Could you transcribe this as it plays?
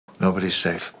Nobody's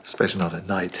safe, especially not at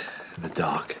night, in the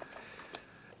dark.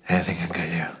 Anything can get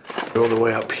you. You're all the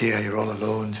way up here, you're all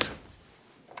alone.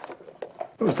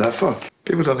 What was that for?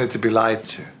 People don't need to be lied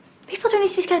to. People don't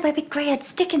need to be scared by a big grey-haired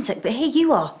stick insect, but here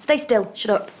you are. Stay still.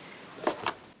 Shut up.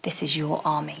 This is your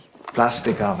army.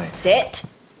 Plastic army. Sit.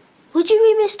 Would you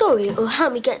read me a story or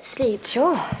help me get to sleep?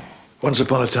 Sure. Once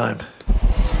upon a time.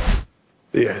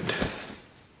 The end.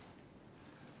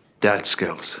 Dad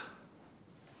skills.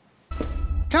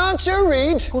 Can't you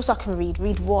read? Of course I can read.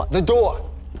 Read what? The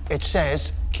door. It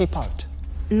says, keep out.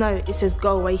 No, it says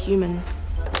go away, humans.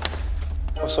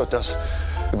 Also, it does.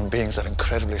 Human beings have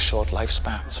incredibly short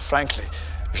lifespans. Frankly,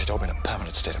 you should all be in a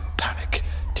permanent state of panic.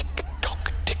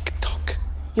 Tick-tock, tick-tock.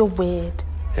 You're weird.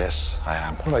 Yes, I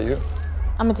am. What about you?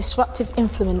 I'm a disruptive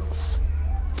influence.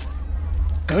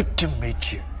 Good to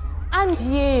meet you. And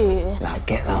you. Now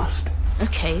get lost.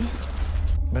 Okay.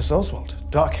 Miss Oswald.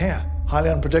 Dark hair. Highly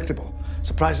unpredictable.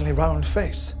 Surprisingly round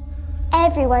face.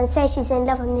 Everyone says she's in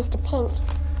love with Mr. Pink.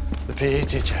 The PE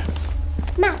teacher.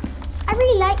 Max, I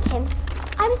really like him.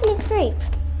 I was in his group.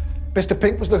 Mr.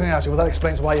 Pink was looking at you. Well, that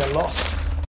explains why you're lost.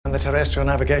 And the terrestrial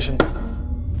navigation.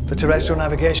 The terrestrial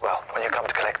navigation. Well, when you come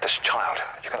to collect this child,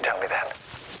 you can tell me then.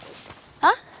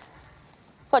 Huh?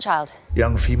 What child?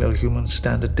 Young female human,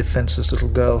 standard defenseless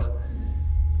little girl.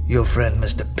 Your friend,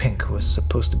 Mr. Pink, was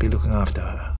supposed to be looking after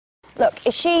her. Look,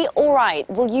 is she all right?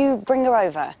 Will you bring her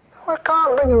over? I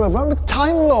can't bring her over. I'm a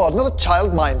Time Lord, not a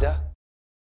childminder.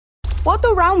 What are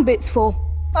the round bits for?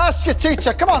 Ask your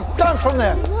teacher. Come on, down from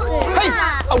there. Hey,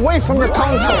 away from the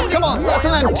console. Come on, that's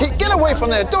an antique. Get away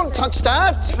from there. Don't touch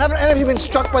that. Haven't any of you been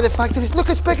struck by the fact that look,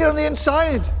 it's bigger on the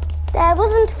inside? There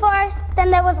wasn't a forest,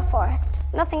 then there was a forest.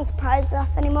 Nothing surprises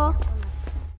us anymore.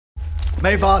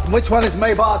 Maeve Arden. Which one is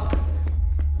Maeve Arden?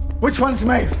 Which one's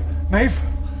Maeve? Maeve?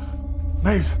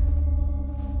 Maeve?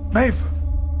 Maeve?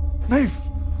 Maeve?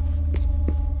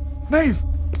 Maeve?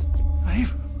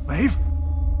 Maeve? Maeve?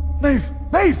 Maeve?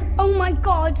 Maeve! Oh my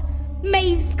God,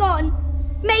 Maeve's gone.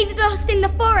 Maeve's lost in the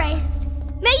forest.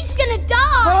 Maeve's gonna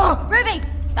die. Ah! Ruby,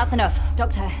 that's enough.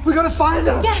 Doctor. We gotta find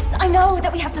her! Yes, I know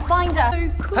that we have to find her.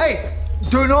 So cool. Hey!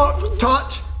 Do not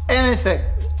touch anything.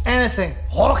 Anything.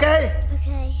 Okay?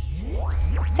 Okay.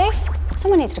 See?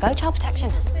 Someone needs to go. Child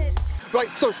protection. Right,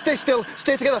 so stay still,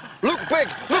 stay together. Look big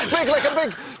like a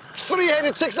big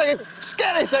three-headed, six-legged,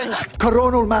 scary thing.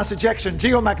 Coronal mass ejection,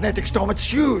 geomagnetic storm. It's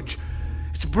huge.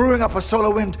 It's brewing up a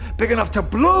solar wind big enough to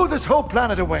blow this whole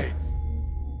planet away.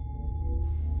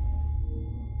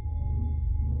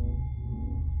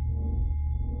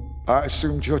 I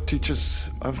assumed your teachers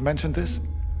have mentioned this?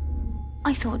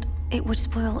 I thought it would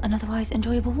spoil an otherwise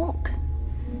enjoyable walk.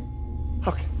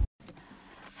 Okay.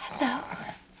 Hello.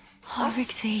 Oh,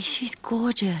 Rixie, she's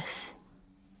gorgeous.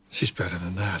 She's better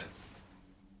than that.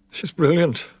 She's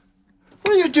brilliant.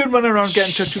 What are you doing running around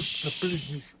getting tattooed?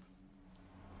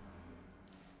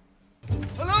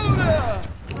 Hello there!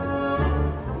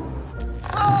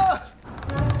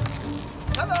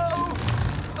 Hello!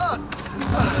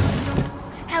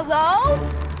 Hello?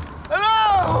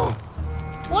 Hello!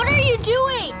 What are you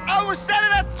doing? I was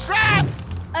setting a trap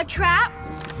A trap?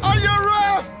 on your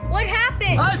roof! What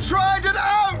happened? I tried it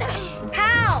out!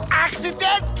 How?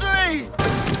 Accidentally!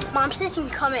 Mom says you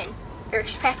can come in. You're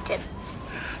expected.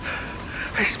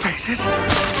 Expected?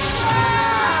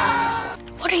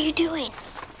 What are you doing?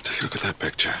 Take a look at that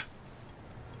picture.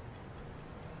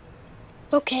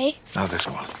 Okay. Now this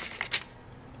one.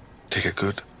 Take a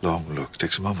good, long look.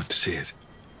 Takes a moment to see it.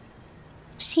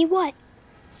 See what?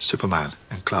 Superman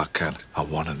and Clark Kent are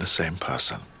one and the same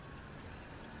person.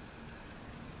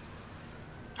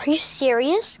 Are you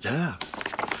serious? Yeah.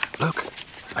 Look,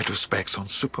 I do specs on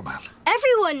Superman.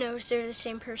 Everyone knows they're the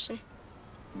same person.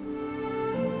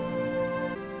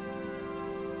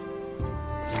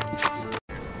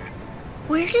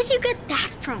 Where did you get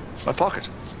that from? My pocket.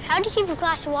 How do you keep a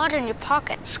glass of water in your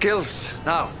pocket? Skills.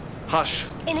 Now, hush.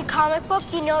 In a comic book,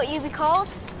 you know what you'd be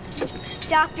called?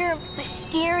 Dr.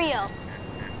 Mysterio.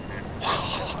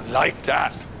 I like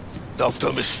that. Dr.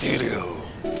 Mysterio.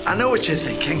 I know what you're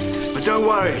thinking, but don't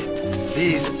worry.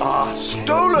 These are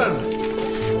stolen.